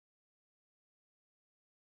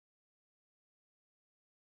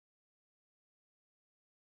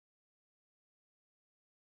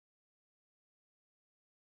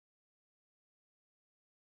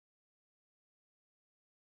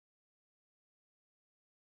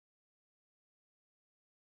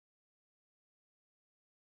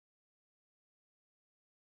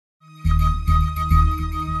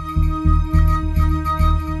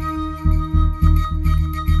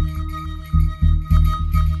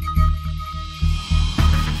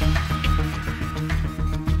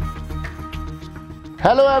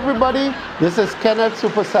Hello everybody, this is Kenneth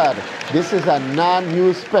Supersad. This is a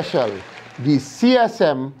non-news special, the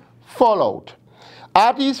CSM Fallout.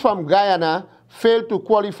 Artists from Guyana failed to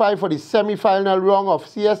qualify for the semi-final round of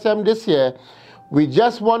CSM this year. We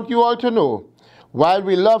just want you all to know, while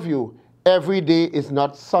we love you, every day is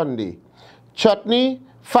not Sunday. Chutney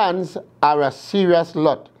fans are a serious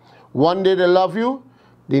lot. One day they love you,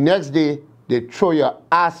 the next day they throw your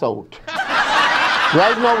ass out.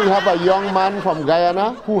 Right now we have a young man from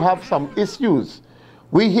Guyana who have some issues.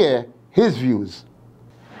 We hear his views.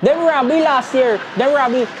 Them Robbie last year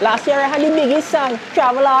I had the biggest song,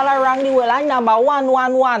 travel all around the world, I'm number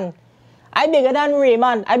 111. I bigger than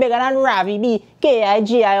Raymond, I bigger than Ravi B,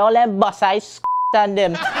 KIGI, all them boss eyes and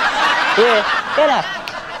them. Yeah, you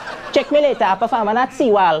know. Check me later, I perform at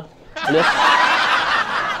Seawall.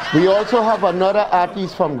 We also have another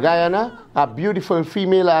artist from Guyana, a beautiful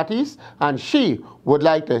female artist, and she would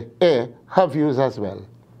like to air her views as well.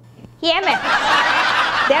 Yeah, man.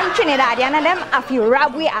 Them Trinidadian and them a few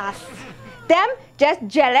rub we ass. Them just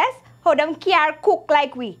jealous how them can't cook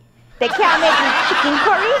like we. They can't make the chicken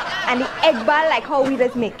curry and the egg ball like how we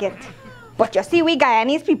just make it. But you see we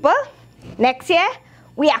Guyanese people, next year,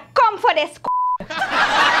 we are come for this.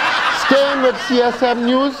 Staying with CSM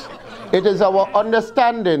News, it is our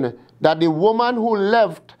understanding that the woman who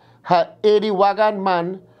left her 80 wagon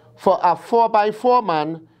man for a 4x4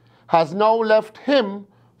 man has now left him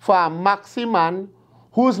for a maxi man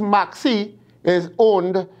whose maxi is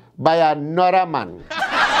owned by another man.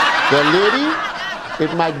 Well, lady,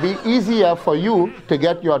 it might be easier for you to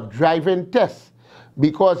get your driving test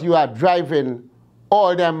because you are driving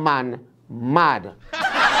all them man mad.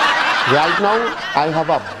 Right now, I have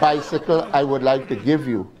a bicycle I would like to give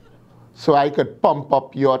you so I could pump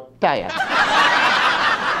up your tire.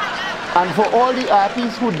 And for all the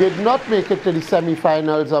artists who did not make it to the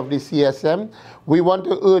semi-finals of the CSM, we want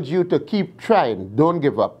to urge you to keep trying. Don't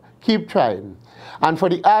give up. Keep trying. And for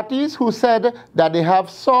the artists who said that they have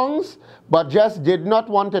songs but just did not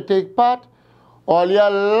want to take part, all your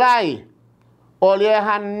lie. All your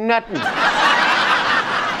hand nothing.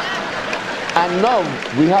 And now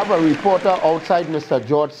we have a reporter outside Mr.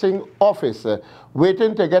 George Singh's office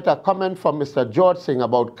waiting to get a comment from Mr. George Singh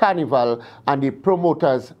about Carnival and the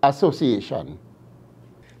Promoters Association.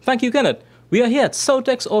 Thank you, Kenneth. We are here at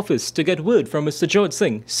Soutex office to get word from Mr. George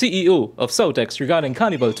Singh, CEO of Soutex, regarding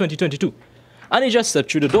Carnival 2022. And he just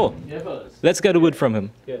stepped through the door. Yeah, fellas. Let's get a word from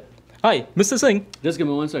him. Yeah. Hi, Mr. Singh. Just give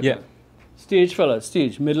me 1 second. Yeah. Stage, fellas,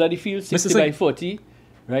 stage. Middle of the field, 60 by 40.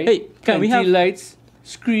 Right? Hey, can we have lights,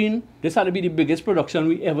 screen. This had to be the biggest production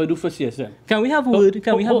we ever do for CSM. Can we have a word?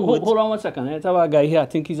 Can we have a word? Hold on 1 second. I have a guy here. I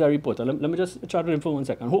think he's a reporter. Let me just chat with him for 1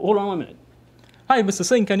 second. Hold on 1 minute. Hi, Mr.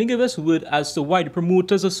 Singh. Can you give us a word as to why the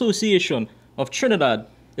Promoters Association of Trinidad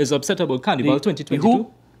is upset about Carnival 2022?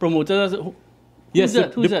 Who? Promoters? Yes,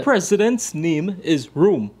 Who's the that? president's name is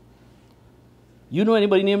Rome. You know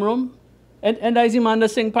anybody named Rome? And that is the man that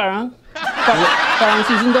sing Parang? Parang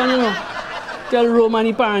season done, you know. Tell Rome and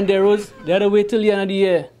the Paranderos, they had to wait till the end of the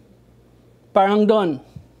year. Parang done.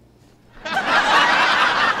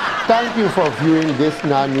 Thank you for viewing this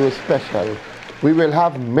non-news special. We will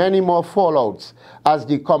have many more fallouts as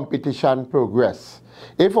the competition progresses.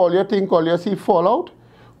 If all you think all you see fallout,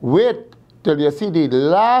 wait till you see the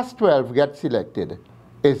last 12 get selected.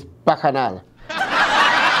 It's Bacchanal.